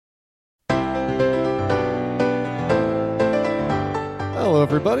Hello,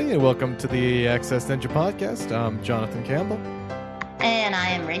 everybody, and welcome to the Access Ninja Podcast. I'm Jonathan Campbell. And I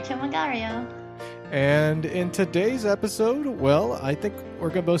am Rachel Magario. And in today's episode, well, I think we're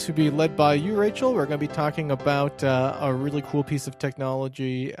going to mostly be led by you, Rachel. We're going to be talking about a really cool piece of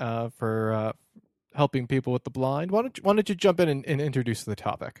technology for helping people with the blind. Why don't you jump in and introduce the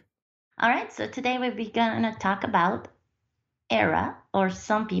topic? All right, so today we're going to talk about Aira, or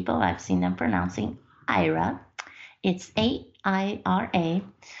some people, I've seen them pronouncing Aira. It's A-I-R-A,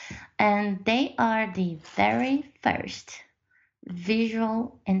 and they are the very first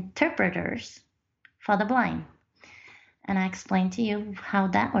visual interpreters for the blind. And I explained to you how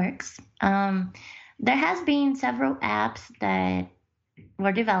that works. There has been several apps that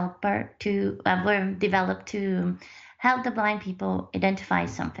were developed to help the blind people identify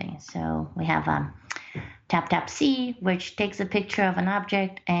something. So we have Tap-Tap-See, which takes a picture of an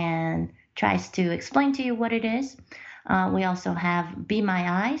object and tries to explain to you what it is. We also have Be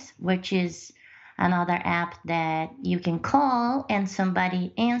My Eyes, which is another app that you can call and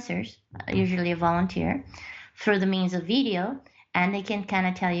somebody answers, usually a volunteer, through the means of video, and they can kind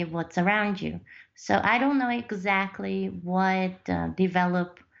of tell you what's around you. So I don't know exactly what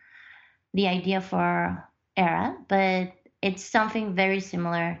developed the idea for Aira, but it's something very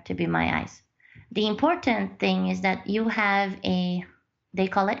similar to Be My Eyes. The important thing is that you have they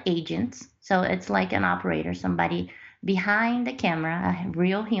call it agents. So it's like an operator, somebody behind the camera, a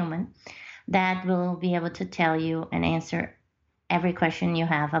real human, that will be able to tell you and answer every question you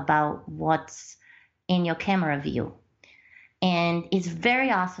have about what's in your camera view. And it's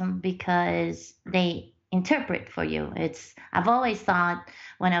very awesome because they interpret for you. I've always thought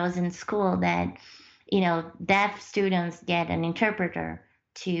when I was in school that, deaf students get an interpreter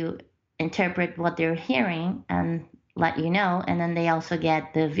to interpret what they're hearing and let you know, and then they also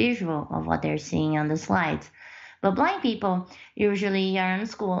get the visual of what they're seeing on the slides. But blind people usually are in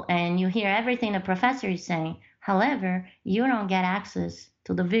school and you hear everything the professor is saying. However, you don't get access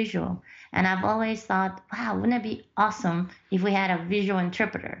to the visual. And I've always thought, wow, wouldn't it be awesome if we had a visual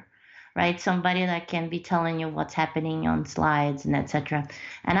interpreter, right? Somebody that can be telling you what's happening on slides and etc.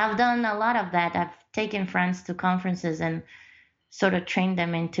 And I've done a lot of that. I've taken friends to conferences and sort of trained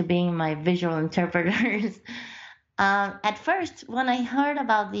them into being my visual interpreters. At first, when I heard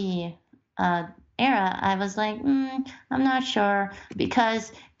about the Aira, I was like, I'm not sure,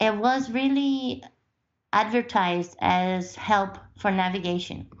 because it was really advertised as help for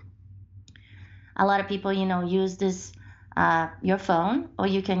navigation. A lot of people, use this, your phone, or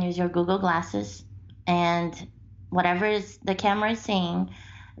you can use your Google glasses, and whatever is the camera is seeing,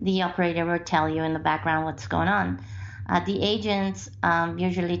 the operator will tell you in the background what's going on. The agents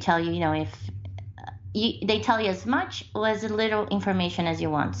usually tell you, if they tell you as much or as little information as you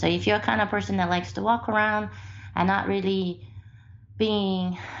want. So if you're a kind of person that likes to walk around and not really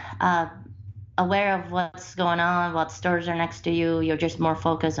being aware of what's going on, what stores are next to you, you're just more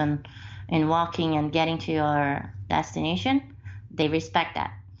focused on walking and getting to your destination, they respect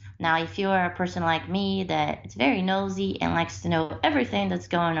that. Now, if you're a person like me that is very nosy and likes to know everything that's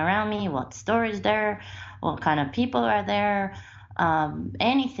going around me, what store is there, what kind of people are there,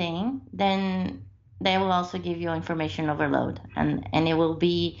 anything, then they will also give you information overload, and it will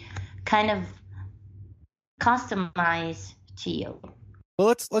be kind of customized to you. Well,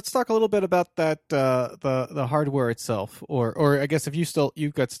 let's talk a little bit about that the hardware itself, or I guess if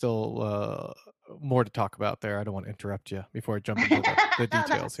you've got more to talk about there. I don't want to interrupt you before I jump into the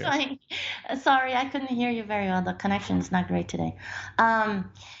details here. Fine. Sorry, I couldn't hear you very well. The connection is not great today.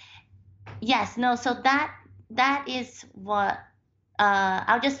 Yes, no. So that is what.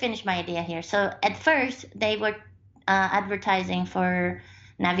 I'll just finish my idea here. So at first they were advertising for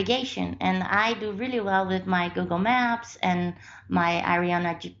navigation, and I do really well with my Google Maps and my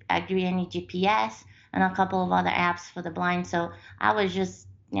Ariana GPS and a couple of other apps for the blind. So I was just,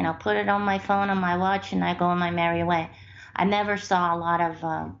 put it on my phone, on my watch, and I go on my merry way. I never saw a lot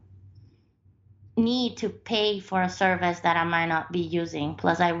of need to pay for a service that I might not be using.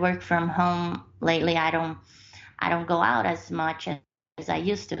 Plus, I work from home lately. I don't go out as much as I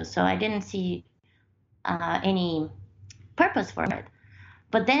used to, so I didn't see any purpose for it.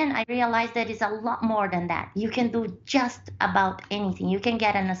 But then I realized that it's a lot more than that. You can do just about anything. You can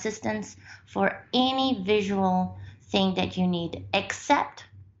get an assistance for any visual thing that you need, except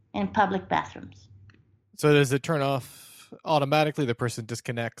in public bathrooms. So does it turn off automatically? The person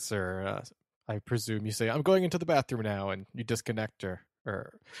disconnects, or I presume you say, "I'm going into the bathroom now," and you disconnect, or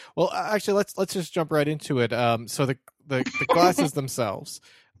well, actually, let's just jump right into it. So the glasses themselves.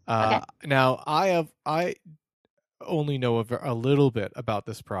 Okay. Now I only know a little bit about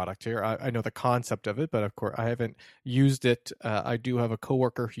this product here. I know the concept of it, but of course I haven't used it. I do have a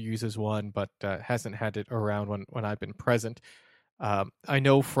coworker who uses one, but hasn't had it around when I've been present. I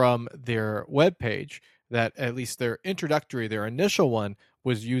know from their webpage that at least their introductory, their initial one,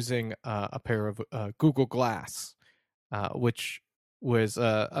 was using a pair of Google Glass, which was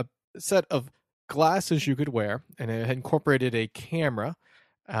a set of glasses you could wear, and it had incorporated a camera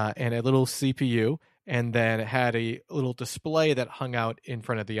and a little CPU, and then it had a little display that hung out in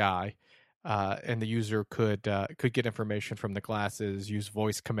front of the eye. And the user could get information from the glasses, use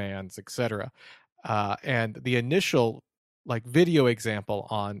voice commands, etc. And the initial like video example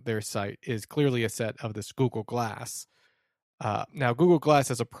on their site is clearly a set of this Google Glass. Now, Google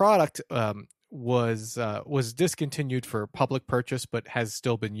Glass as a product was discontinued for public purchase, but has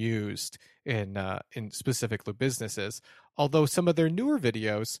still been used in specific businesses. Although some of their newer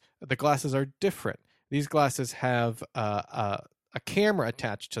videos, the glasses are different. These glasses have a camera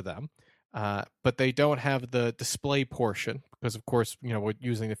attached to them, but they don't have the display portion because, of course, we're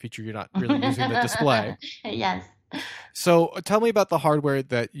using the feature. You're not really using the display. Yes. So tell me about the hardware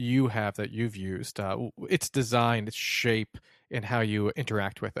that you've used, its design, its shape, and how you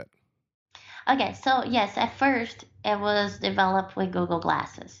interact with it. Okay, so yes, at first it was developed with Google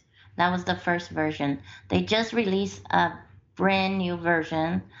Glasses. That was the first version. They just released a brand new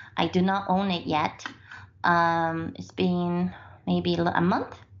version. I do not own it yet. It's been maybe a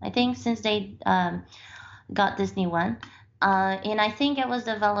month, I think, since they got this new one. And I think it was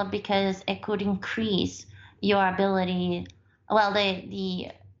developed because it could increase your ability, well,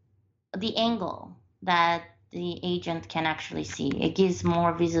 the angle that the agent can actually see. It gives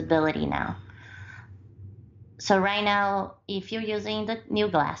more visibility now. So right now, if you're using the new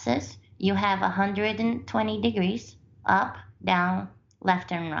glasses, you have 120 degrees up, down,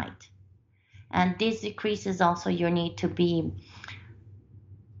 left, and right. And this decreases also your need to be,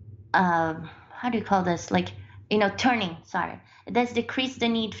 how do you call this? Like, turning, sorry. It does decrease the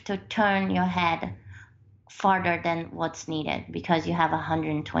need to turn your head farther than what's needed because you have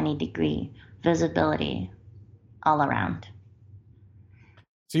 120-degree visibility all around.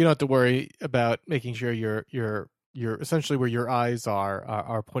 So you don't have to worry about making sure you're essentially where your eyes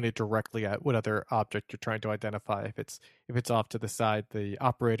are pointed directly at what other object you're trying to identify. If it's off to the side, the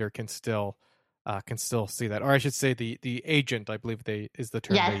operator can still see that. Or I should say the agent, I believe is the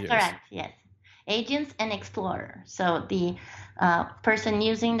term they use. Yes, correct. Yes. Agents and Explorer. So the person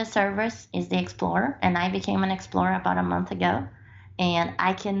using the service is the Explorer, and I became an Explorer about a month ago. And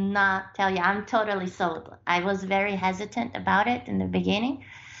I cannot tell you, I'm totally sold. I was very hesitant about it in the beginning.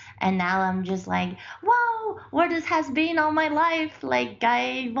 And now I'm just like, whoa, where this has been all my life. Like,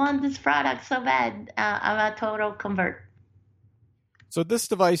 I want this product so bad. I'm a total convert. So this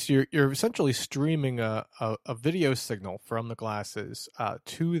device, you're essentially streaming a video signal from the glasses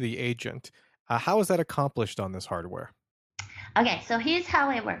to the agent. How is that accomplished on this hardware? Okay, so here's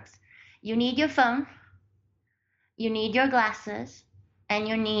how it works. You need your phone, you need your glasses, and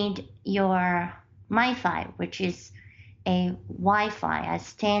you need your MiFi, which is a Wi-Fi, a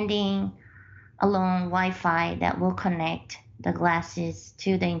standing alone Wi-Fi that will connect the glasses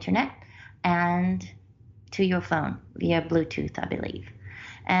to the internet and to your phone via Bluetooth, I believe.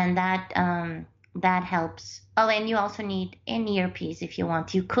 And that helps. Oh, and you also need an earpiece if you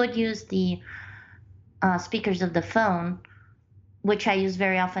want. You could use the speakers of the phone, which I use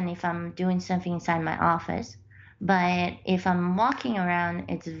very often if I'm doing something inside my office. But if I'm walking around,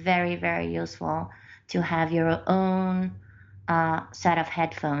 it's very, very useful to have your own set of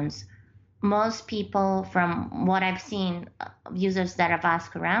headphones. Most people, from what I've seen, users that I've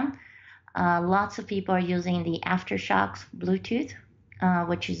asked around, lots of people are using the AfterShokz Bluetooth,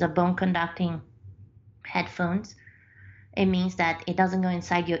 which is a bone conducting headphones. It means that it doesn't go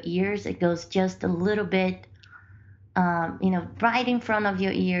inside your ears. It goes just a little bit, right in front of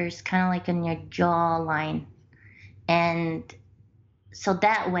your ears, kind of like in your jaw line. And so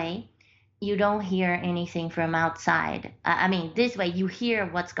that way, you don't hear anything from outside. This way you hear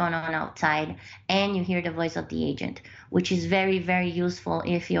what's going on outside and you hear the voice of the agent, which is very, very useful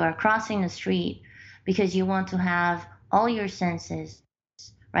if you are crossing the street because you want to have all your senses,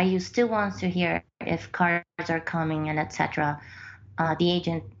 right? You still want to hear if cars are coming and etc. The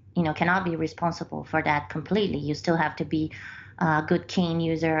agent, cannot be responsible for that completely. You still have to be a good cane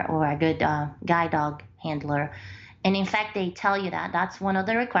user or a good guide dog handler. And in fact, they tell you that that's one of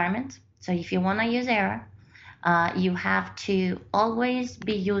the requirements. So if you want to use Era, you have to always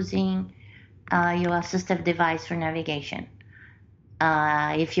be using your assistive device for navigation.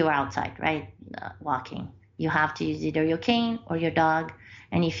 If you're outside, right, walking, you have to use either your cane or your dog.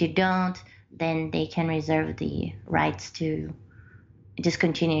 And if you don't, then they can reserve the rights to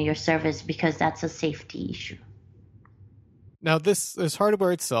discontinue your service because that's a safety issue. Now, this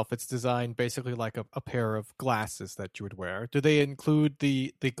hardware itself, it's designed basically like a pair of glasses that you would wear. Do they include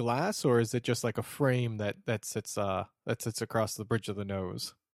the glass, or is it just like a frame that sits across the bridge of the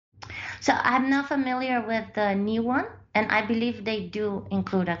nose? So I'm not familiar with the new one, and I believe they do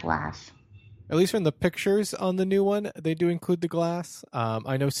include a glass. At least from the pictures on the new one, they do include the glass.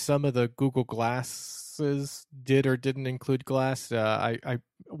 I know some of the Google glasses did or didn't include glass.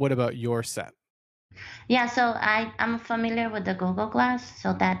 What about your set? Yeah, so I'm familiar with the Google Glass,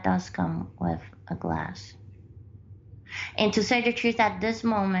 so that does come with a glass. And to say the truth, at this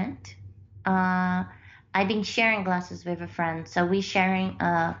moment, uh, I've been sharing glasses with a friend. So we sharing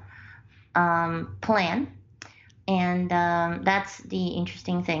a plan, and that's the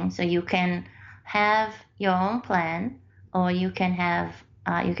interesting thing. So you can have your own plan, or you can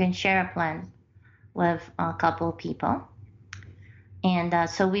share a plan with a couple of people. And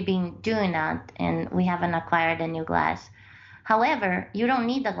so we've been doing that, and we haven't acquired a new glass. However, you don't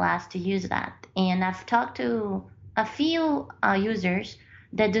need the glass to use that. And I've talked to a few users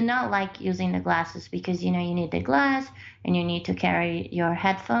that do not like using the glasses because you need the glass, and you need to carry your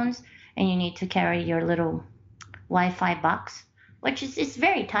headphones, and you need to carry your little Wi-Fi box, which is it's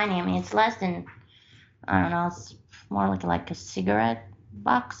very tiny. I mean, it's less than, I don't know, it's more like a cigarette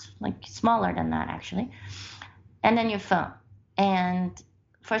box, like smaller than that actually. And then your phone. And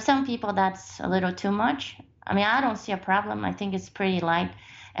for some people, that's a little too much. I mean, I don't see a problem. I think it's pretty light.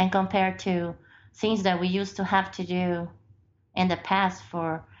 And compared to things that we used to have to do in the past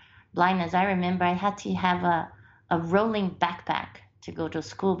for blindness, I remember I had to have a rolling backpack to go to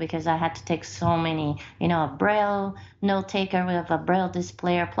school because I had to take so many, a braille note taker with a braille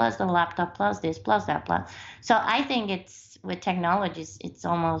displayer, plus the laptop, plus this, plus that, plus. So I think it's with technologies, it's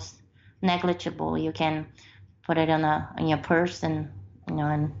almost negligible. You can put it in your purse, and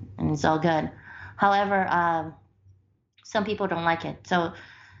and it's all good. However, some people don't like it. So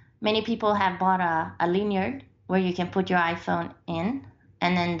many people have bought a lanyard where you can put your iPhone in,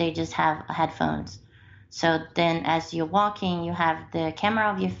 and then they just have headphones. So then, as you're walking, you have the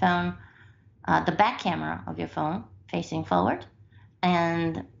camera of your phone, the back camera of your phone facing forward,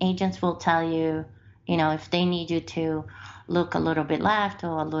 and agents will tell you, if they need you to look a little bit left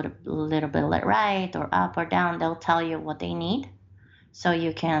or a little bit right or up or down, they'll tell you what they need, so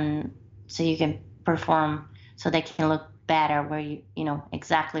you can perform, so they can look better where you know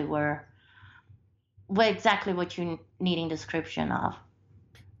exactly exactly what you're needing description of.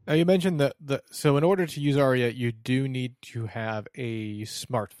 Now you mentioned that so in order to use Aria, you do need to have a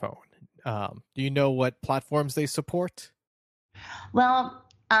smartphone. Do you know what platforms they support? Well,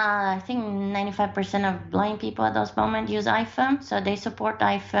 I think 95% of blind people at this moment use iPhone, so they support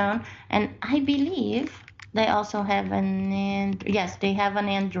iPhone, and I believe they also have yes, they have an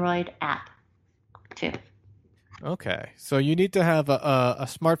Android app too. Okay, so you need to have a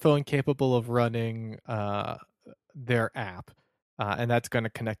smartphone capable of running their app, and that's going to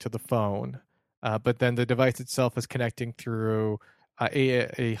connect to the phone. But then the device itself is connecting through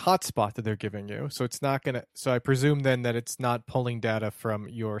a hotspot that they're giving you. So it's not going to. So I presume then that it's not pulling data from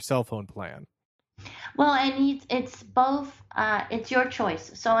your cell phone plan. Well, and it's both. It's your choice.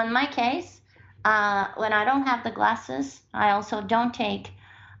 So in my case, when I don't have the glasses, I also don't take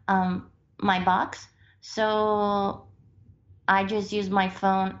my box. So I just use my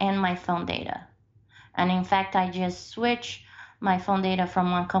phone and my phone data. And in fact, I just switch my phone data from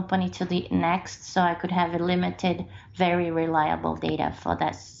one company to the next so I could have a limited, very reliable data for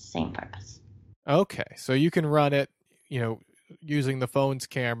that same purpose. Okay, so you can run it, using the phone's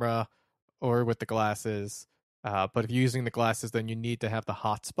camera or with the glasses. But if you're using the glasses, then you need to have the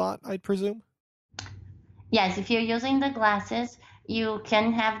hotspot, I presume. Yes, if you're using the glasses, you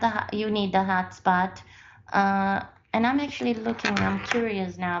need the hotspot. And I'm actually I'm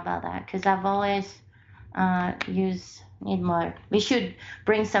curious now about that because I've always need more. We should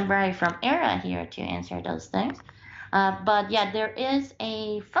bring somebody from Era here to answer those things. But yeah, there is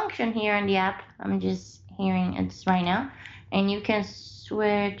a function here in the app. I'm just hearing it right now, and you can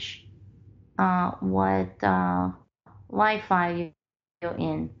switch what Wi-Fi you're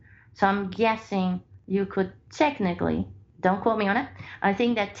in. So I'm guessing you could technically, don't quote me on it. I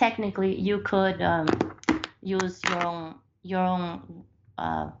think that technically you could use uh, your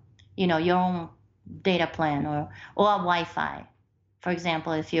own data plan or a Wi-Fi. For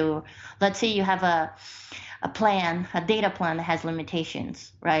example, if let's say you have a data plan that has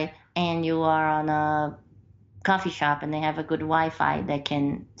limitations, right? And you are on a coffee shop and they have a good Wi-Fi that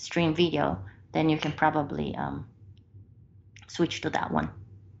can stream video, then you can probably switch to that one.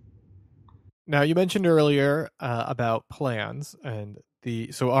 Now, you mentioned earlier about plans, and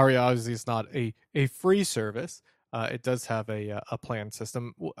so Aria obviously is not a free service. It does have a plan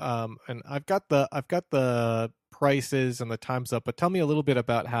system, and I've got the prices and the times up. But tell me a little bit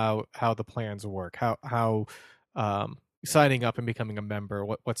about how the plans work, how signing up and becoming a member.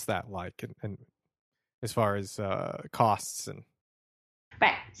 What's that like, and as far as costs and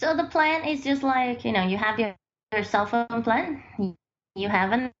Right. So the plan is just like, you have your cell phone plan, you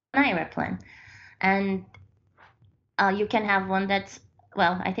have an Naira plan, and you can have one that's,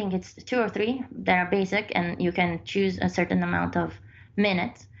 well, I think it's two or three that are basic, and you can choose a certain amount of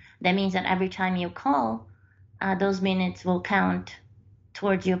minutes. That means that every time you call, those minutes will count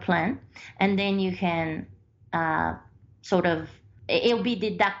towards your plan, and then you can uh, sort of, it'll be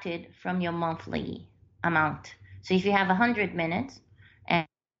deducted from your monthly amount. So if you have 100 minutes, and,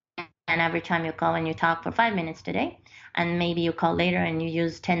 and every time you call and you talk for 5 minutes today, and maybe you call later and you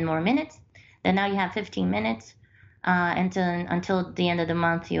use 10 more minutes, then now you have 15 minutes until the end of the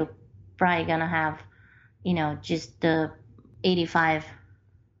month. You're probably gonna have, just the 85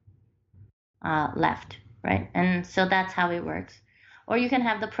 left, right? And so that's how it works. Or you can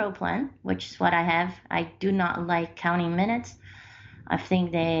have the pro plan, which is what I have. I do not like counting minutes. I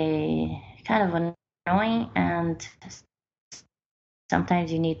think they kind of annoying, and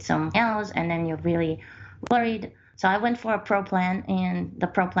sometimes you need some else, and then you're really worried. So I went for a pro plan, and the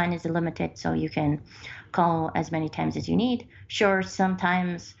pro plan is limited, so you can call as many times as you need. Sure,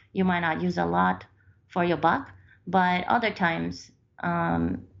 sometimes you might not use a lot for your buck, but other times,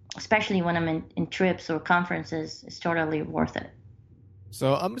 especially when I'm in trips or conferences, it's totally worth it.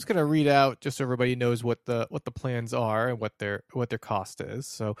 So I'm just going to read out just so everybody knows what the plans are and what their cost is.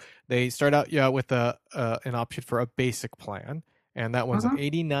 So they start out with an option for a basic plan, and that one's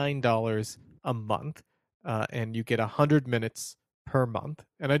 $89 a month, and you get 100 minutes per month.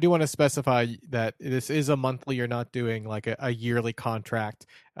 And I do want to specify that this is a monthly. You're not doing like a yearly contract,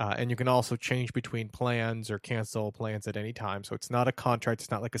 and you can also change between plans or cancel plans at any time. So it's not a contract.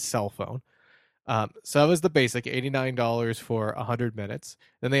 It's not like a cell phone. So that was the basic, $89 for 100 minutes.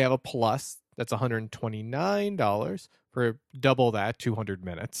 Then they have a plus that's $129 for double that, 200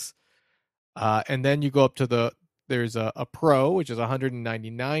 minutes. And then you go up to there's a pro, which is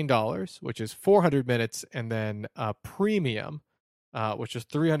 $199, which is 400 minutes, and then a premium, which is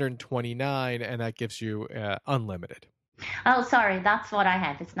 $329, and that gives you unlimited. Oh, sorry, that's what I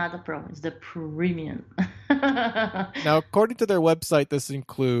have. It's not the pro, it's the premium. Now, according to their website, this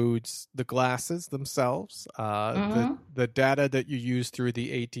includes the glasses themselves, the data that you use through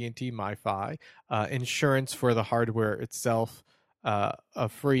the AT&T MiFi, insurance for the hardware itself, a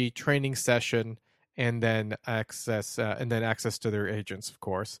free training session, and then access to their agents, of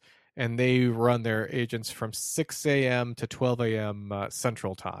course. And they run their agents from 6 a.m. to 12 a.m.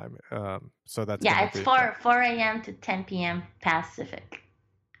 Central Time. So that's it's 4 a.m. to 10 p.m. Pacific.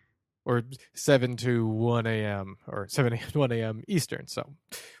 Or 7 to 1 a.m. or 7 a.m. to 1 a.m. Eastern. So,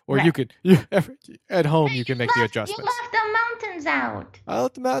 or right. you could at home you can make the adjustments. You left the mountains out. I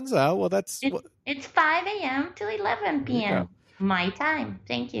left the mountains out. Well, it's 5 a.m. to 11 p.m. My time.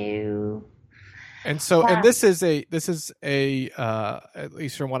 Thank you. And so, and this is a at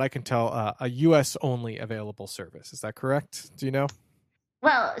least from what I can tell, a U.S. only available service. Is that correct? Do you know?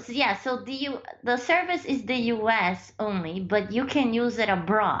 Well, yeah. So the service is the U.S. only, but you can use it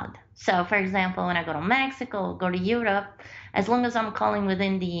abroad. So, for example, when I go to Mexico, go to Europe, as long as I'm calling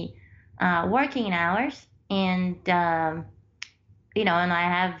within the working hours, and and I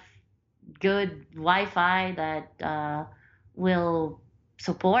have good Wi-Fi that will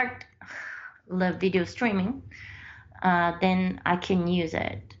support the video streaming, then I can use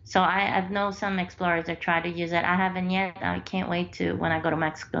it. So I've known some explorers that try to use it. I haven't yet. I can't wait to, when I go to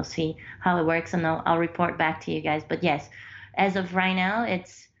Mexico, see how it works, and I'll report back to you guys. But yes, as of right now,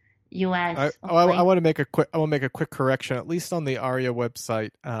 it's U.S. I want to make a quick correction. At least on the Aria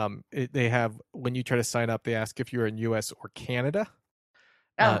website, they have, when you try to sign up, they ask if you're in U.S. or Canada.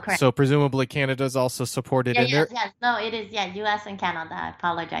 Correct. So presumably Canada is also supported in there. Yes, no, it is. Yeah, U.S. and Canada. I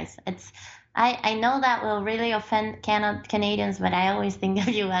apologize. I know that will really offend Canadians, but I always think of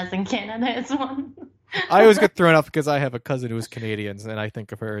U.S. and Canada as one. I always get thrown off because I have a cousin who is Canadian, and I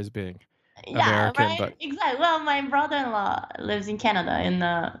think of her as being American. Right? But exactly. Well, my brother-in-law lives in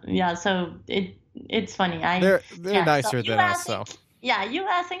Canada, so it's funny. They're nicer than us, so. Yeah,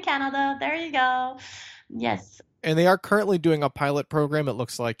 U.S. and Canada. There you go. Yes. And they are currently doing a pilot program, it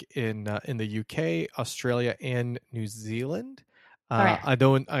looks like, in the UK, Australia, and New Zealand. I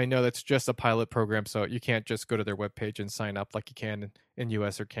know that's just a pilot program, so you can't just go to their webpage and sign up like you can in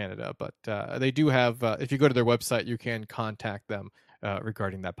US or Canada. But they do have, if you go to their website, you can contact them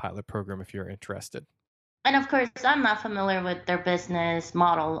regarding that pilot program if you're interested. And of course, I'm not familiar with their business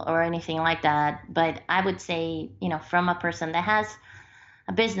model or anything like that, but I would say, from a person that has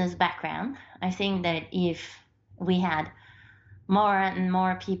a business background, I think that if we had more and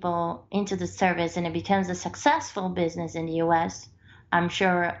more people into the service and it becomes a successful business in the US, I'm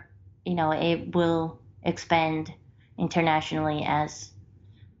sure, it will expand internationally as,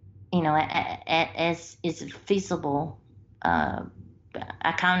 as is feasible,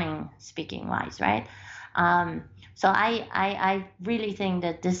 accounting speaking wise, right? So I really think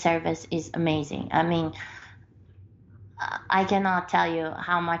that this service is amazing. I mean, I cannot tell you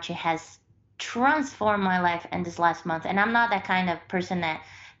how much it has transformed my life in this last month. And I'm not that kind of person that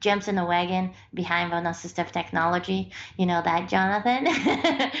jumps in the wagon behind an assistive technology. You know that, Jonathan?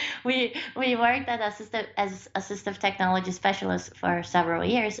 we worked as assistive technology specialists for several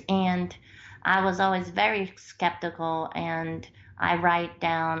years, and I was always very skeptical, and I write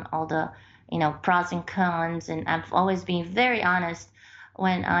down all the pros and cons, and I've always been very honest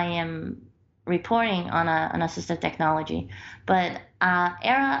when I am reporting on an assistive technology. But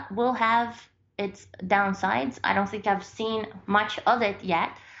Era will have its downsides. I don't think I've seen much of it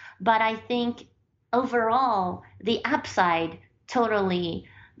yet, but I think overall the upside totally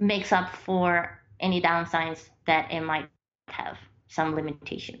makes up for any downsides that it might have, some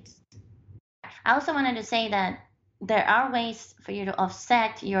limitations. I also wanted to say that there are ways for you to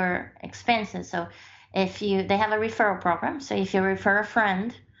offset your expenses. So if they have a referral program, so if you refer a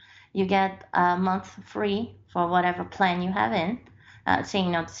friend, you get a month free for whatever plan you have in,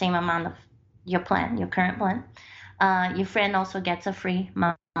 saying the same amount of your current plan. Your friend also gets a free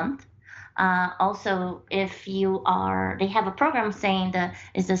month. Also, if they have a program saying that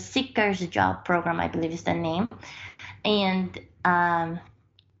is the Seeker's Job program, I believe is the name. And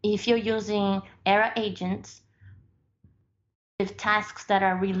if you're using Era agents with tasks that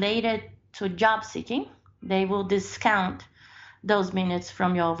are related to job seeking, they will discount those minutes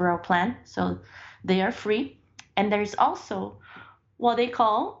from your overall plan. So they are free. And there's also what they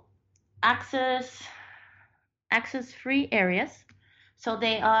call access free areas. So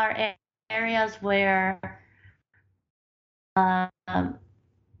they are areas where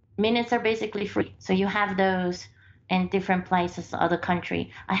minutes are basically free. So you have those in different places of the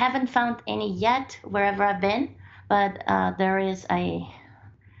country. I haven't found any yet wherever I've been, but there is a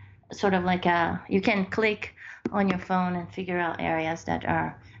sort of like you can click on your phone and figure out areas that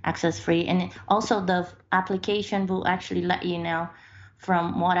are access free. And also the application will actually let you know,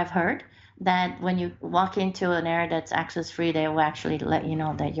 from what I've heard, that when you walk into an area that's access free, they will actually let you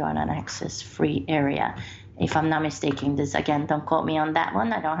know that you're in an access free area. If I'm not mistaken, this again, don't quote me on that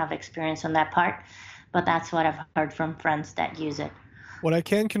one. I don't have experience on that part, but that's what I've heard from friends that use it. What I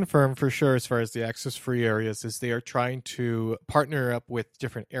can confirm for sure as far as the access-free areas is they are trying to partner up with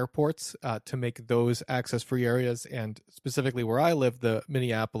different airports to make those access-free areas. And specifically where I live, the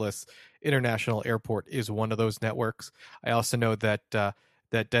Minneapolis International Airport is one of those networks. I also know that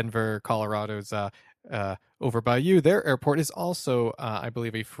that Denver, Colorado's over by you, their airport is also, I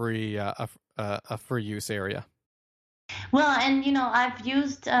believe, a free use area. Well, and I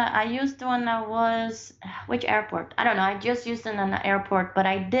used one that was, which airport? I don't know. I just used it on the airport, but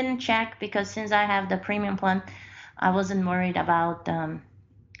I didn't check because since I have the premium plan, I wasn't worried about, I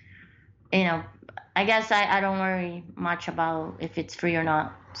guess I don't worry much about if it's free or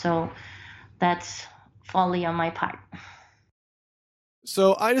not. So that's folly on my part.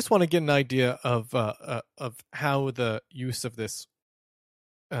 So I just want to get an idea of how the use of this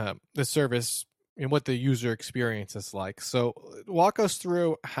the service and what the user experience is like. So walk us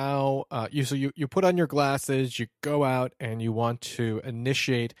through how you put on your glasses, you go out, and you want to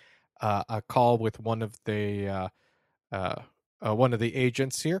initiate a call with one of the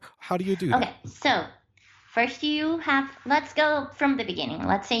agents here. How do you do that? Okay, so first let's go from the beginning.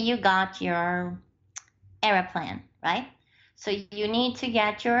 Let's say you got your Era plan, right? So you need to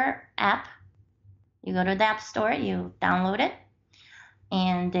get your app. You go to the App Store, you download it,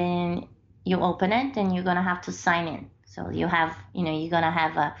 and then you open it, and you're gonna have to sign in. So you're gonna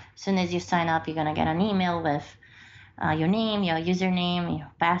have as soon as you sign up, you're gonna get an email with your name, your username,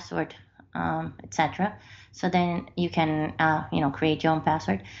 your password, etc. So then you can create your own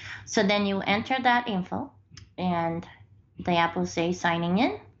password. So then you enter that info, and the app will say signing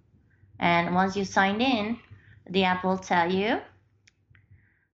in. And once you signed in, the app will tell you,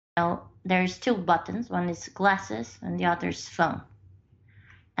 there's two buttons. One is glasses, and the other is phone.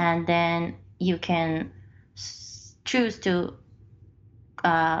 And then you can choose to,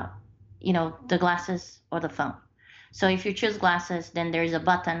 the glasses or the phone. So if you choose glasses, then there's a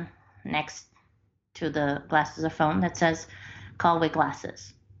button next to the glasses or phone that says call with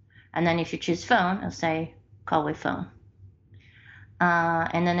glasses. And then if you choose phone, it'll say call with phone.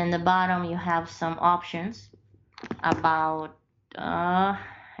 And then in the bottom, you have some options about,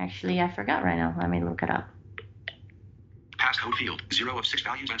 actually, I forgot right now. Let me look it up. Passcode field, 0 of 6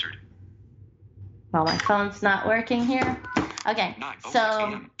 values entered. Well, my phone's not working here. Okay, 9:06 so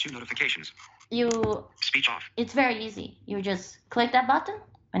a.m. 2 notifications. Speech off. It's very easy. You just click that button,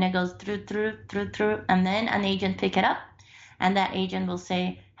 and it goes through, and then an agent pick it up, and that agent will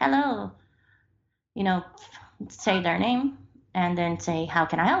say, hello, say their name, and then say, how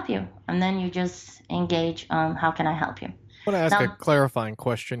can I help you? And then you just engage on how can I help you. I want to ask a clarifying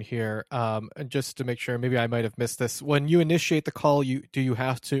question here, just to make sure. Maybe I might have missed this. When you initiate the call, do you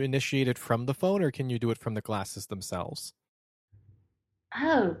have to initiate it from the phone, or can you do it from the glasses themselves?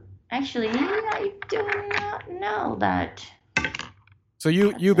 Oh, actually, I do not know that. So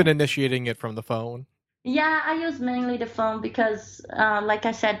you've been initiating it from the phone? Yeah, I use mainly the phone because, like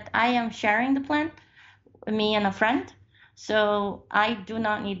I said, I am sharing the plan, me and a friend. So I do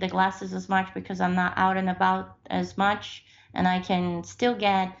not need the glasses as much because I'm not out and about as much, and I can still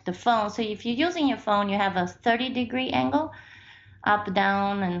get the phone. So if you're using your phone, you have a 30-degree angle, up,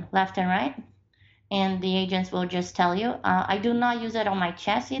 down, and left and right. And the agents will just tell you. I do not use it on my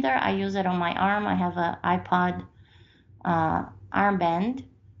chest either. I use it on my arm. I have an iPod armband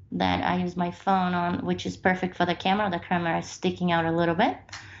that I use my phone on, which is perfect for the camera. The camera is sticking out a little bit.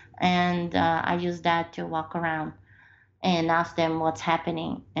 And I use that to walk around and ask them what's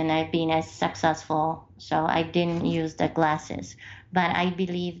happening. And I've been as successful. So I didn't use the glasses. But I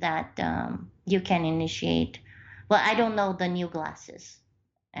believe that you can initiate. Well, I don't know the new glasses,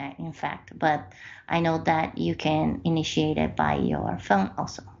 in fact, but I know that you can initiate it by your phone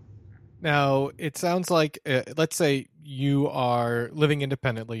also. Now, it sounds like, let's say you are living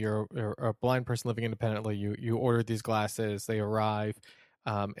independently, you're a blind person living independently, you order these glasses, they arrive.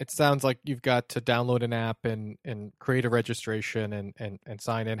 It sounds like you've got to download an app and create a registration and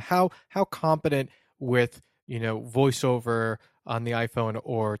sign in. How competent with VoiceOver on the iPhone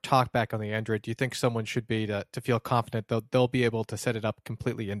or TalkBack on the Android do you think someone should be to feel confident they'll be able to set it up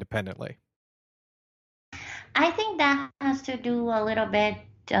completely independently? I think that has to do a little bit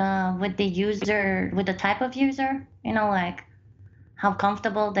with the user, with the type of user, like how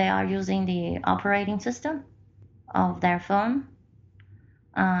comfortable they are using the operating system of their phone.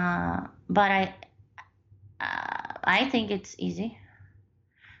 But I think it's easy.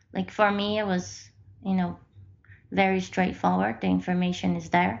 Like for me, it was, very straightforward. The information is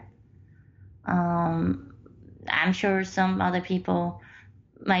there. I'm sure some other people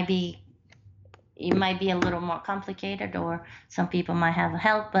it might be a little more complicated, or some people might have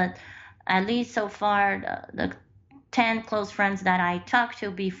help, but at least so far, the 10 close friends that I talked to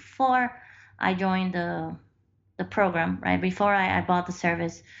before I joined the program, right before I bought the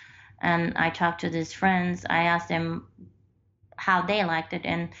service, and I talked to these friends, I asked them how they liked it,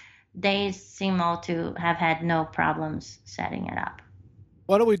 and they seem all to have had no problems setting it up.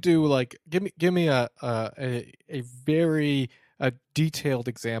 Why don't we do give me a very detailed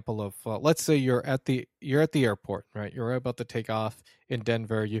example of let's say you're at the airport, right? You're about to take off in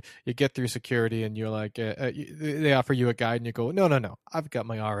Denver. You get through security and you're like, they offer you a guide and you go, no, I've got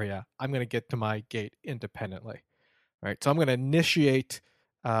my ARIA. I'm going to get to my gate independently, right? So I'm going to initiate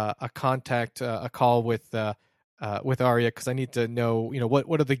a call with ARIA because I need to know,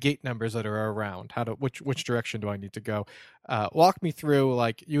 what are the gate numbers that are around? Which direction do I need to go? Walk me through,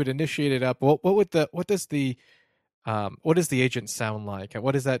 like you would initiate it up. What does the agent sound like?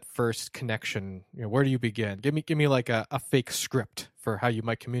 What is that first connection? Where do you begin? Give me like a fake script for how you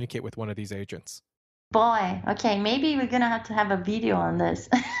might communicate with one of these agents. Boy, okay, maybe we're gonna have to have a video on this.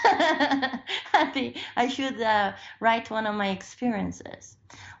 I think I should write one of my experiences.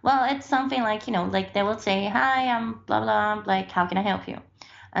 Well, it's something like, like they will say, hi, I'm blah, blah, like, how can I help you?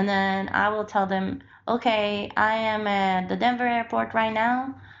 And then I will tell them, okay, I am at the Denver airport right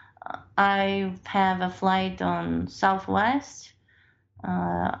now. I have a flight on Southwest.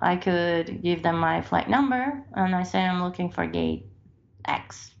 I could give them my flight number, and I say I'm looking for gate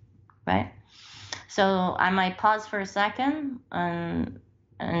X, right? So I might pause for a second and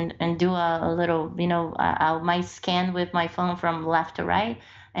do a little, I might scan with my phone from left to right.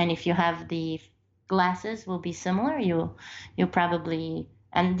 And if you have the glasses, will be similar. You probably,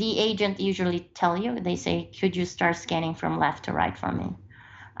 and the agent usually tell you, they say, could you start scanning from left to right for me?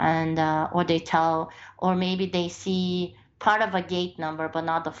 And or maybe they see part of a gate number, but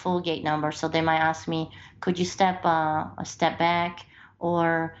not the full gate number. So they might ask me, could you step a step back,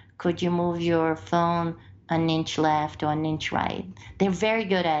 or could you move your phone an inch left or an inch right? They're very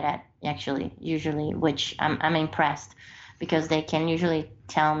good at it, actually, usually, which I'm impressed. because they can usually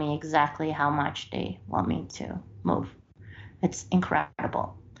tell me exactly how much they want me to move. It's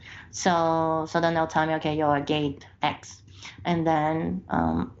incredible. So then they'll tell me, okay, you're at gate X, and then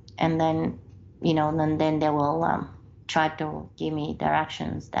then they will try to give me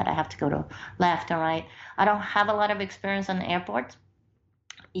directions that I have to go to left and right. I don't have a lot of experience on airports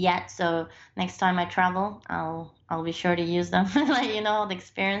yet, so next time I travel, I'll be sure to use them. Let you know how the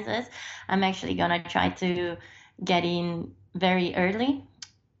experience is. I'm actually gonna try to get in very early.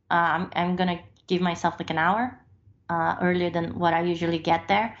 I'm gonna give myself like an hour earlier than what I usually get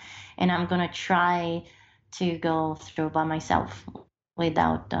there, and I'm gonna try to go through by myself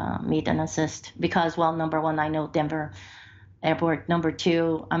without meet and assist because, well, number one, I know Denver airport. Number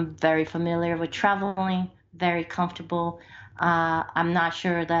two, I'm very familiar with traveling, very comfortable. I'm not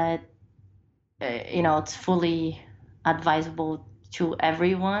sure that it's fully advisable to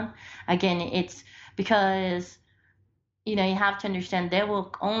everyone. Again, it's because you have to understand they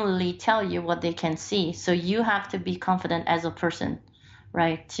will only tell you what they can see. So you have to be confident as a person,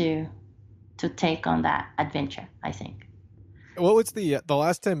 right, to take on that adventure, I think. What was the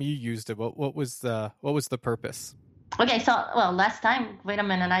last time you used it? What was the purpose? Okay, so last time. Wait a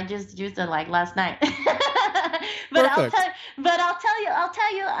minute, I just used it like last night. Perfect. I'll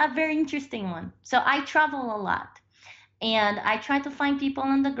tell you a very interesting one. So I travel a lot, and I try to find people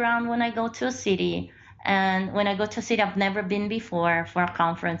on the ground when I go to a city. And when I go to a city I've never been before for a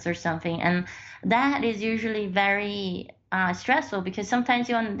conference or something, and that is usually very stressful because sometimes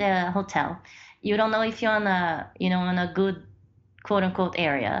you're in the hotel, you don't know if you're on a good quote unquote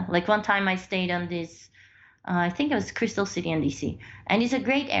area. Like one time I stayed on this, I think it was Crystal City in DC, and it's a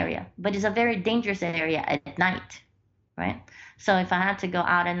great area, but it's a very dangerous area at night, right? So if I had to go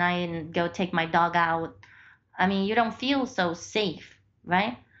out at night and go take my dog out, I mean, you don't feel so safe,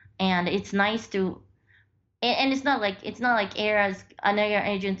 right? And it's nice to, and it's not like areas, another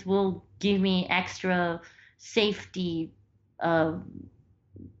agents will give me extra safety, uh,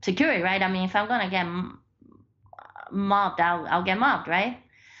 security, right? I mean, if I'm gonna get mobbed, I'll get mobbed, right?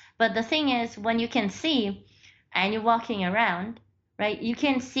 But the thing is, when you can see and you're walking around, right, you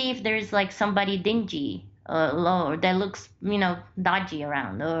can see if there's like somebody dingy or that looks, dodgy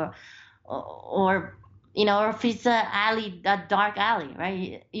around, or if it's a dark alley,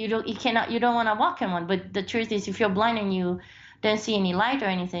 right? You don't want to walk in one. But the truth is, if you're blind and you don't see any light or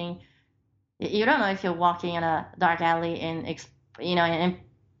anything, you don't know if you're walking in a dark alley and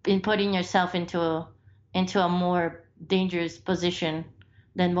in putting yourself into a more dangerous position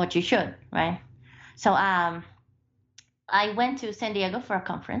than what you should, right? So I went to San Diego for a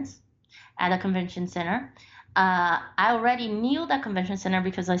conference at a convention center. I already knew that convention center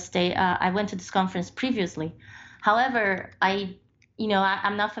because I went to this conference previously. However, I'm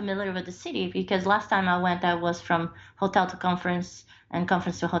not familiar with the city because last time I went, I was from hotel to conference and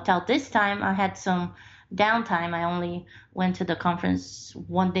conference to hotel. This time I had some downtime. I only went to the conference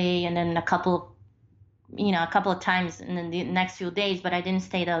one day and then a couple of times in the next few days, but I didn't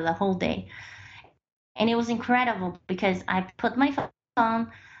stay there the whole day. And it was incredible because I put my phone.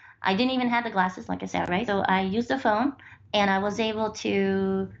 I didn't even have the glasses, like I said, right? So I used the phone, and I was able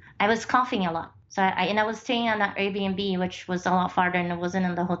to. I was coughing a lot, so I was staying on that Airbnb, which was a lot farther, and it wasn't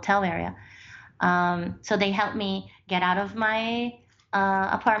in the hotel area. So they helped me get out of my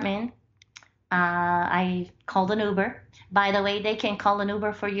apartment. I called an Uber. By the way, they can call an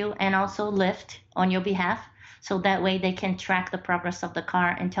Uber for you and also Lyft on your behalf. So that way they can track the progress of the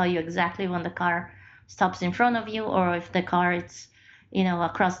car and tell you exactly when the car stops in front of you or if the car is,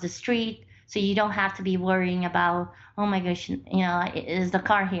 across the street. So you don't have to be worrying about, oh my gosh, is the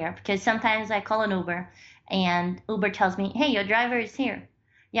car here? Because sometimes I call an Uber and Uber tells me, hey, your driver is here.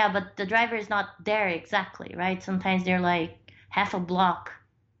 Yeah, but the driver is not there exactly, right? Sometimes they're like half a block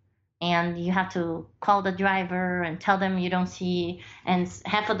and you have to call the driver and tell them you don't see, and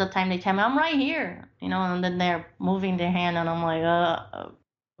half of the time they tell me I'm right here, and then they're moving their hand and I'm like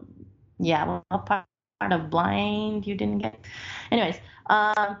yeah, what part of blind you didn't get? Anyways,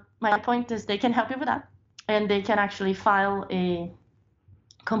 my point is they can help you with that, and they can actually file a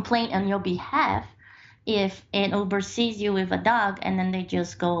complaint on your behalf if an Uber sees you with a dog and then they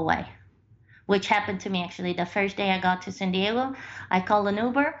just go away, which happened to me actually the first day I got to San Diego. I called an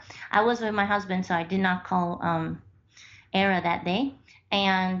Uber. I was with my husband, so I did not call Era that day.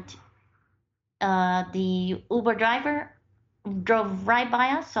 And the Uber driver drove right by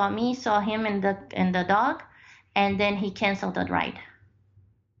us, saw him and the dog, and then he canceled the ride.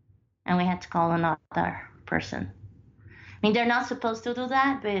 And we had to call another person. I mean, they're not supposed to do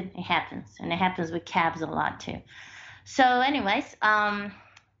that, but it happens, and it happens with cabs a lot too. So, anyways,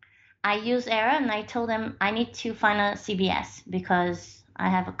 I use Era and I told them I need to find a CVS because I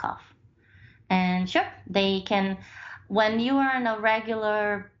have a cough. And sure, they can, when you are on a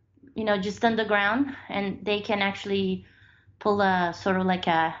regular, just underground, and they can actually pull a sort of like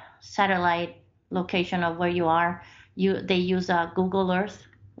a satellite location of where you are. They use Google Earth,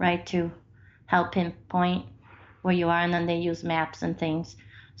 right, to help pinpoint where you are, and then they use maps and things.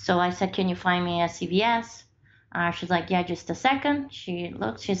 So I said, "Can you find me a CVS?" She's like, "Yeah, just a second." She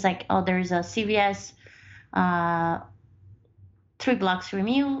looks. She's like, "Oh, there's a CVS 3 blocks from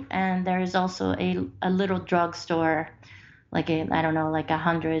you, and there is also a little drugstore, like I don't know, like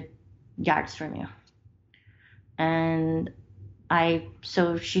 100 yards from you." And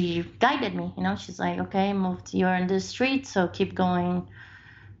so she guided me, she's like, "Okay, you're in this street, so keep going,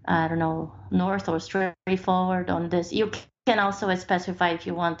 I don't know, north or straight forward on this." You can also specify if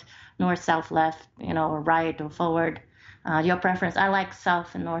you want north, south, left, or right or forward, your preference. I like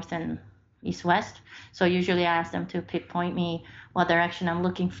south and north and east, west. So usually I ask them to pinpoint me what direction I'm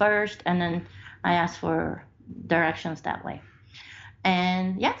looking first, and then I ask for directions that way.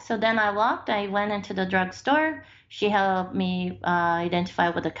 And yeah, so then I went into the drugstore. She helped me identify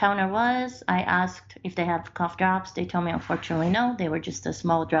what the counter was. I asked if they have cough drops. They told me, unfortunately, no. They were just a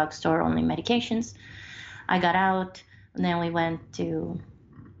small drugstore, only medications. I got out, and then we went to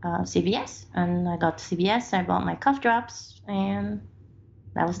CVS, and I got to CVS. I bought my cough drops, and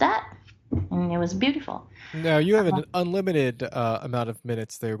that was that. And it was beautiful. Now, you have an unlimited amount of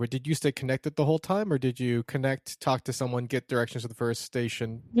minutes there, but did you stay connected the whole time, or did you connect, talk to someone, get directions to the first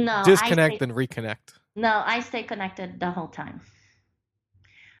station, No, disconnect, then reconnect? No, I stay connected the whole time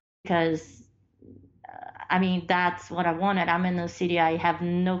because, I mean, that's what I wanted. I'm in the city. I have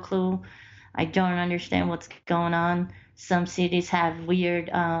no clue. I don't understand what's going on. Some cities have weird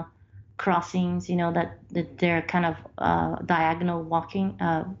crossings, that they're kind of diagonal walking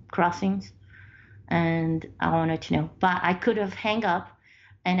crossings. And I wanted to know. But I could have hang up,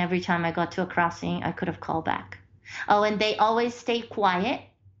 and every time I got to a crossing, I could have called back. Oh, and they always stay quiet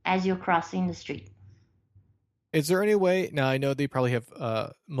as you're crossing the street. Is there any way, now I know they probably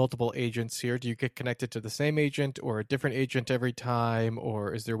have multiple agents here. Do you get connected to the same agent or a different agent every time,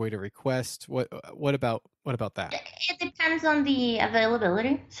 or is there a way to request? What about that? It depends on the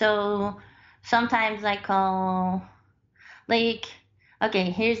availability. So sometimes I call, like,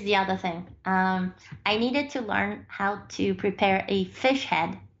 okay, here's the other thing. I needed to learn how to prepare a fish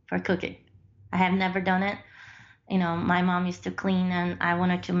head for cooking. I have never done it. My mom used to clean, and I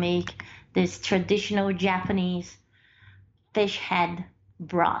wanted to make this traditional Japanese fish head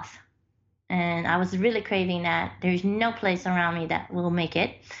broth. And I was really craving that. There's no place around me that will make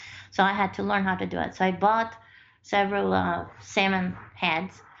it. So I had to learn how to do it. So I bought several salmon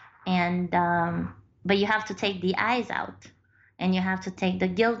heads, and but you have to take the eyes out, and you have to take the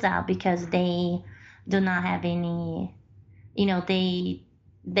gills out because they do not have any,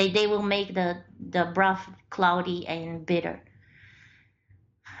 they will make the broth cloudy and bitter.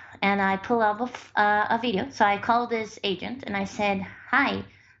 And I pull up a video. So I called this agent and I said, "Hi,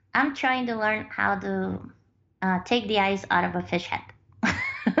 I'm trying to learn how to take the eyes out of a fish head."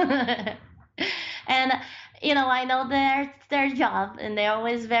 And I know their job, and they're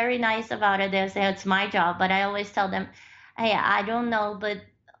always very nice about it. They say it's my job, but I always tell them, "Hey, I don't know, but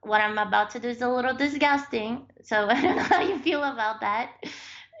what I'm about to do is a little disgusting. So I don't know how you feel about that.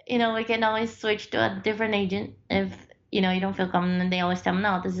 We can always switch to a different agent if you don't feel comfortable." And they always tell me,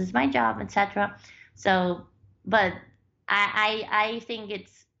 "No, this is my job, etc." So, but I think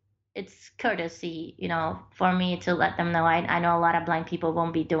it's courtesy, for me to let them know. I know a lot of blind people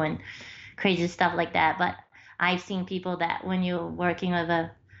won't be doing crazy stuff like that, but I've seen people that when you're working with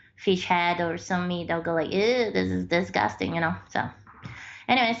a fish head or some meat, they'll go like, "Ew, this is disgusting." So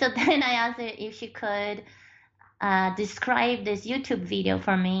anyway, so then I asked her if she could describe this YouTube video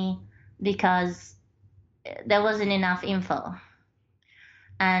for me because there wasn't enough info.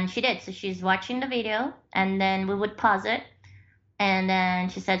 And she did. So she's watching the video, and then we would pause it. And then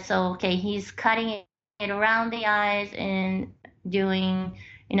she said, "So, okay, he's cutting it around the eyes and doing,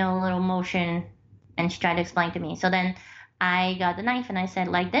 a little motion." And she tried to explain to me. So then I got the knife and I said,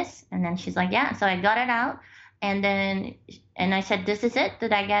 "Like this?" And then she's like, "Yeah." So I got it out. And I said, "This is it?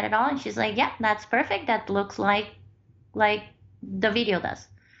 Did I get it all?" And she's like, "Yeah, that's perfect. That looks like the video does."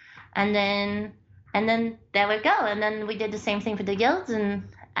 And then there we go. And then we did the same thing for the gills, and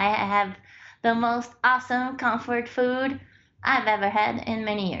I have the most awesome comfort food I've ever had in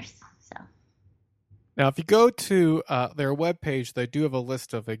many years. So now, if you go to their webpage, they do have a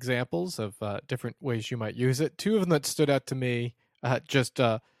list of examples of different ways you might use it. Two of them that stood out to me, just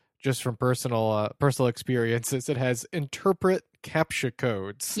from personal experiences, it has interpret CAPTCHA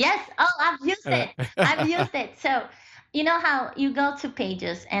codes. Yes. Oh, I've used it. I've used it. So, you know how you go to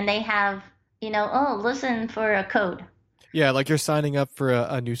pages and they have, oh, listen for a code. Yeah, like you're signing up for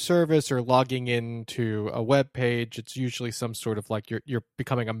a new service or logging into a web page. It's usually some sort of like you're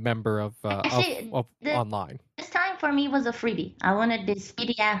becoming a member of Actually, online. this time for me was a freebie. I wanted this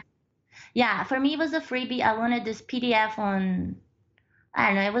PDF. Yeah, for me it was a freebie. I wanted this PDF on, I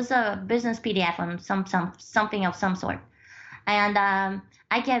don't know, it was a business PDF on something of some sort. And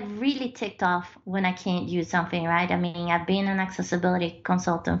I get really ticked off when I can't use something, right? I mean, I've been an accessibility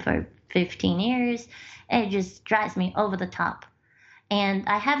consultant for 15 years. And it just drives me over the top. And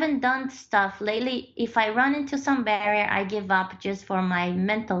I haven't done stuff lately. If I run into some barrier, I give up just for my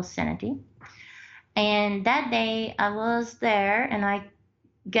mental sanity. And that day I was there and I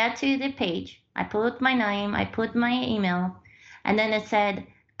get to the page. I put my name, I put my email, and then it said,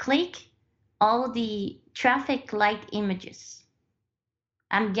 click all the traffic light images.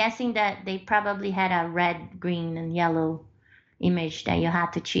 I'm guessing that they probably had a red, green, and yellow image that you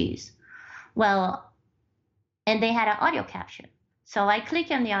had to choose. Well, and they had an audio capture. So I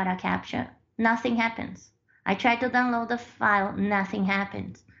click on the audio capture, nothing happens. I try to download the file, nothing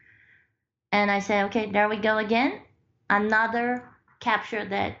happens. And I say, okay, there we go again. Another capture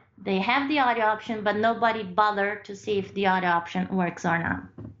that they have the audio option, but nobody bothered to see if the audio option works or not.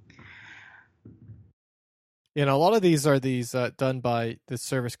 A lot of these are done by this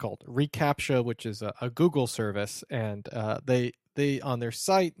service called reCAPTCHA, which is a Google service, and they on their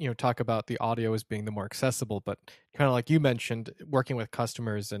site, talk about the audio as being the more accessible, but kind of like you mentioned, working with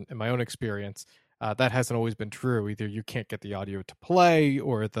customers and in my own experience, that hasn't always been true. Either you can't get the audio to play,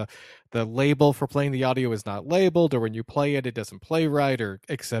 or the label for playing the audio is not labeled, or when you play it, it doesn't play right, or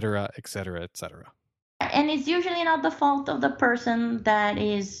et cetera, et cetera, et cetera. And it's usually not the fault of the person that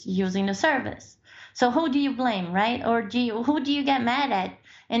is using the service. So who do you blame, right? Or who do you get mad at?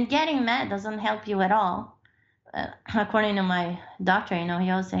 And getting mad doesn't help you at all. According to my doctor, he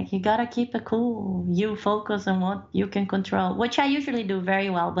always like, you gotta keep it cool. You focus on what you can control, which I usually do very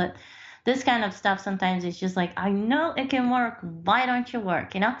well. But this kind of stuff sometimes it's just like, I know it can work. Why don't you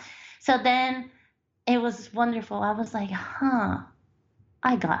work? So then it was wonderful. I was like,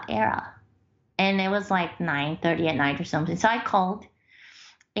 I got Era. And it was like 9:30 at night or something. So I called.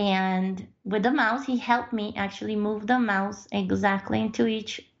 And with the mouse, he helped me actually move the mouse exactly into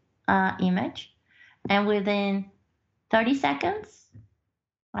each image. And within 30 seconds,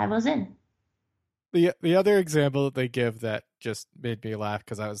 I was in. The other example that they give that just made me laugh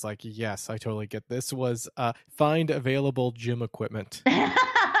because I was like, yes, I totally get this, was find available gym equipment.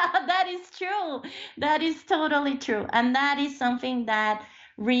 That is true. That is totally true. And that is something that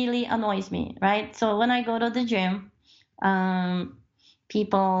really annoys me, right? So when I go to the gym,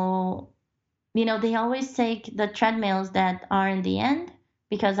 people, they always take the treadmills that are in the end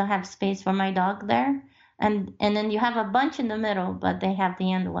because I have space for my dog there. And then you have a bunch in the middle, but they have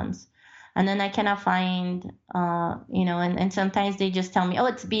the end ones. And then I cannot find, and sometimes they just tell me, oh,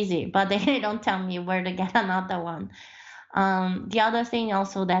 it's busy, but they don't tell me where to get another one. The other thing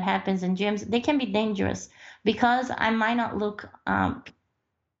also that happens in gyms, they can be dangerous because I might not look,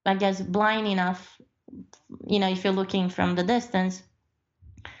 I guess, blind enough, if you're looking from the distance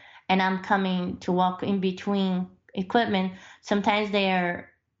and I'm coming to walk in between equipment, sometimes they are,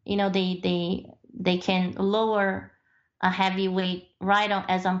 they can lower a heavy weight right on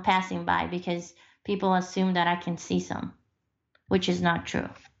as I'm passing by because people assume that I can see some, which is not true.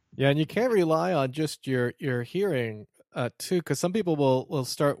 Yeah, and you can't rely on just your hearing too, because some people will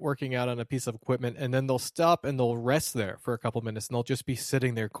start working out on a piece of equipment and then they'll stop and they'll rest there for a couple minutes and they'll just be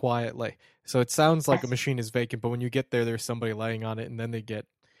sitting there quietly. So it sounds like a machine is vacant, but when you get there, there's somebody laying on it, and then they get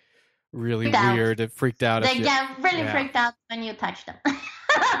really weird and freaked out. They get really freaked out when you touch them.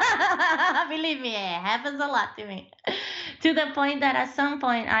 Believe me, it happens a lot to me. To the point that at some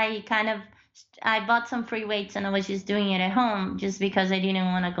point I bought some free weights and I was just doing it at home just because I didn't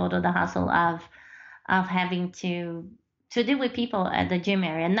want to go to the hustle of having to deal with people at the gym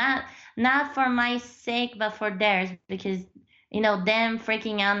area. Not for my sake, but for theirs, because them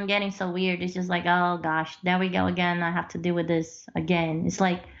freaking out and getting so weird. It's just like, oh gosh, there we go again. I have to deal with this again. It's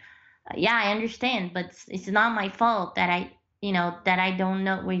like, yeah, I understand, but it's not my fault that I don't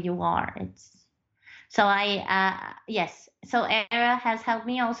know where you are. Yes. So Era has helped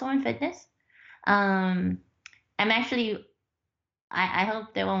me also in fitness. I'm actually, I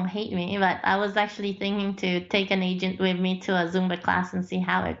hope they won't hate me, but I was actually thinking to take an agent with me to a Zumba class and see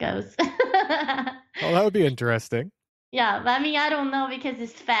how it goes. Well, that would be interesting. Yeah, but I mean, I don't know because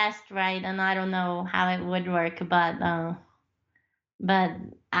it's fast, right? And I don't know how it would work, but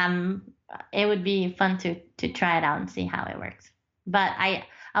I'm it would be fun to try it out and see how it works. But I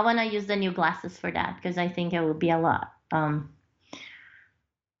want to use the new glasses for that because I think it would be a lot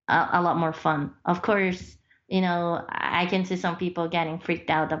more fun. Of course, I can see some people getting freaked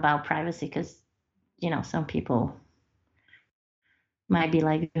out about privacy because some people might be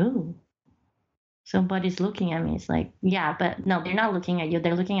like, "Oh, somebody's looking at me." It's like, yeah, but no, they're not looking at you.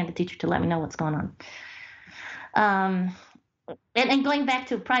 They're looking at the teacher to let me know what's going on. Um, and going back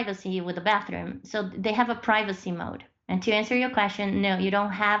to privacy with the bathroom, so they have a privacy mode. And to answer your question, no, you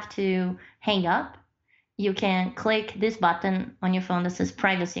don't have to hang up. You can click this button on your phone that says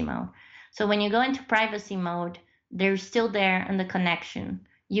privacy mode. So when you go into privacy mode, they're still there in the connection.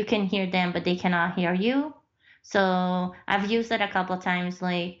 You can hear them, but they cannot hear you. So I've used that a couple of times.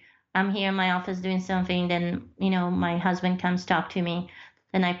 Like I'm here in my office doing something, then my husband comes talk to me,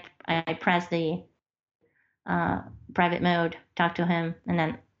 then I press the private mode, talk to him, and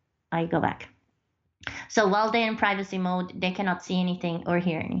then I go back. So while they're in privacy mode, they cannot see anything or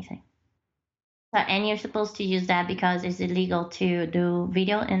hear anything. And you're supposed to use that because it's illegal to do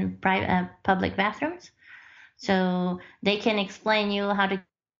video in public bathrooms. So they can explain you how to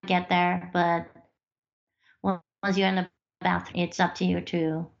get there, but once you're in the bathroom, it's up to you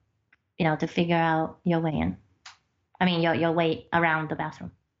to figure out your way in. I mean, your way around the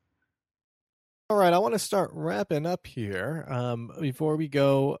bathroom. All right, I want to start wrapping up here. Before we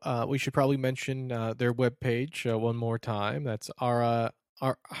go, we should probably mention their webpage one more time. That's Aira.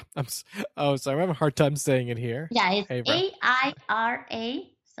 Oh, sorry, I'm having a hard time saying it here. Yeah, it's AIRA.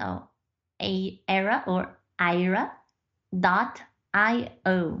 So Aira or Aira.io.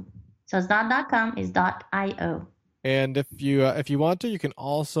 So it's not .com, it's .io. And if you want to, you can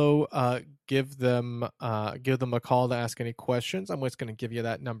also give them a call to ask any questions. I'm just going to give you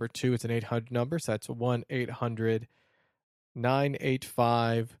that number too. It's an 800 number, so that's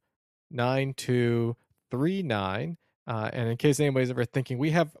 1-800-985-9239. And in case anybody's ever thinking,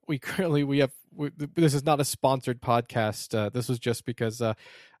 this is not a sponsored podcast. This was just because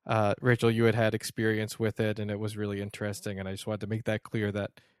Rachel, you had experience with it, and it was really interesting. And I just wanted to make that clear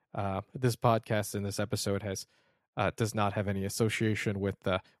that this podcast and this episode does not have any association with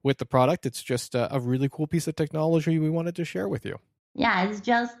the product. It's just a really cool piece of technology we wanted to share with you. Yeah, it's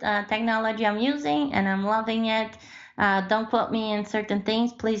just technology I'm using, and I'm loving it. Don't quote me in certain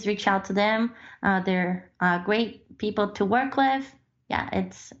things. Please reach out to them. They're great people to work with. Yeah,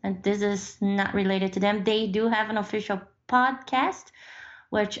 this is not related to them. They do have an official podcast,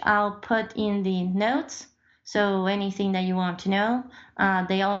 which I'll put in the notes. So anything that you want to know.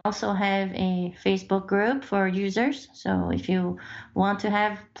 They also have a Facebook group for users. So if you want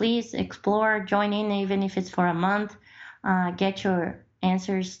to please explore, join in, even if it's for a month. Get your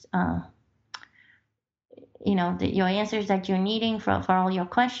answers, your answers that you're needing for all your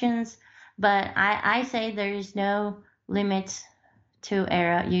questions. But I say there is no limit to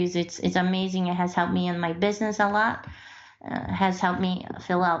Aira use. It's amazing. It has helped me in my business a lot. Has helped me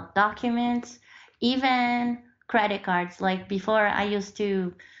fill out documents, even credit cards. Like before, I used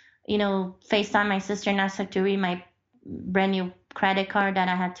to, FaceTime my sister and ask her to read my brand new credit card that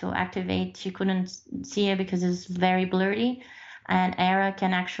I had to activate. She couldn't see it because it's very blurry, and Aira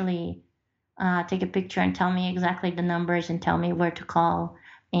can actually take a picture and tell me exactly the numbers and tell me where to call,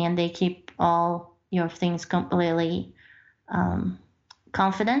 and they keep all your things completely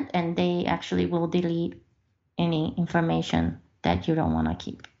confident, and they actually will delete any information that you don't want to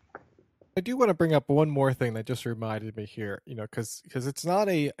keep. I do want to bring up one more thing that just reminded me here, because it's not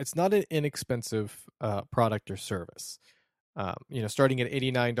an inexpensive product or service. Starting at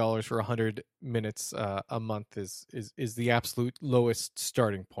 $89 for 100 minutes a month is the absolute lowest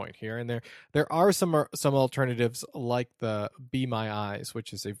starting point here. And there are some alternatives like the Be My Eyes,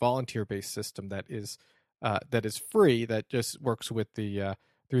 which is a volunteer-based system that is free, that just works with the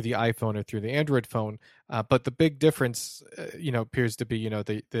through the iPhone or through the Android phone. But the big difference, appears to be,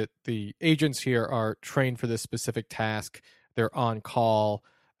 the agents here are trained for this specific task. They're on call.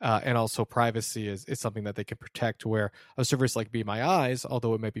 And also privacy is something that they can protect, where a service like Be My Eyes,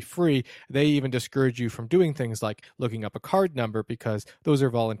 although it may be free, they even discourage you from doing things like looking up a card number, because those are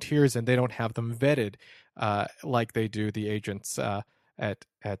volunteers and they don't have them vetted like they do the agents at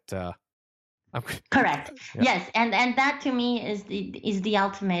Correct. Yeah. Yes, and that to me is the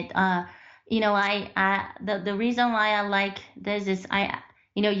ultimate. The reason why I like this is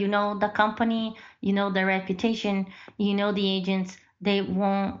the company, the reputation, the agents. They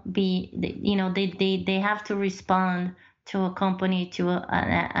won't be, they have to respond to a company, to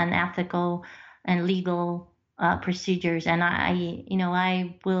an ethical and legal procedures. And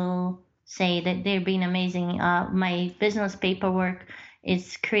I will say that they're being amazing. My business paperwork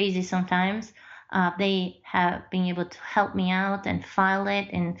It's crazy sometimes. They have been able to help me out and file it,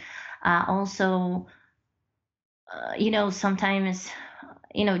 and also, sometimes,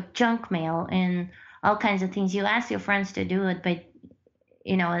 junk mail and all kinds of things. You ask your friends to do it, but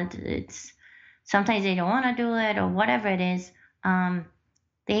it's sometimes they don't want to do it or whatever it is. The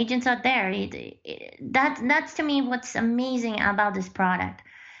agents are there. That's to me what's amazing about this product.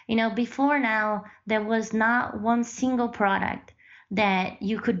 Before now, there was not one single product that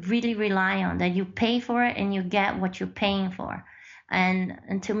you could really rely on, that you pay for it and you get what you're paying for.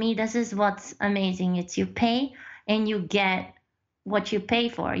 And to me, this is what's amazing. It's you pay and you get what you pay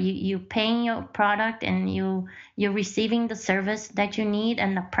for. You paying your product and you're receiving the service that you need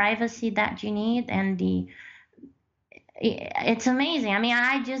and the privacy that you need, and it's amazing. I mean,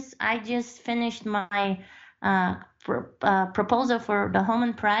 I just finished my proposal for the home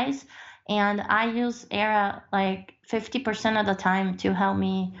and price, and I use Era like 50% of the time to help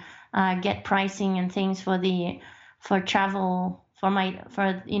me get pricing and things for travel,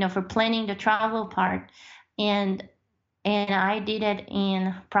 for planning the travel part, and I did it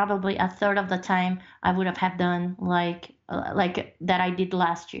in probably a third of the time I would have done like that I did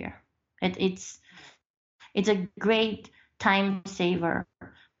last year. It's a great time saver.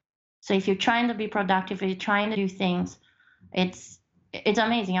 So if you're trying to be productive, if you're trying to do things, it's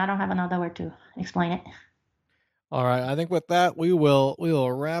amazing. I don't have another word to explain it. All right, I think with that we will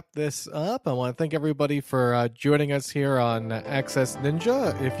wrap this up. I want to thank everybody for joining us here on Access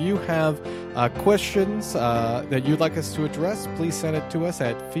Ninja. If you have questions that you'd like us to address, please send it to us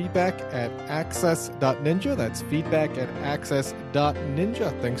at feedback@access.ninja. That's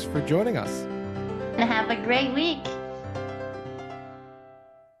feedback@access.ninja. Thanks for joining us. And have a great week.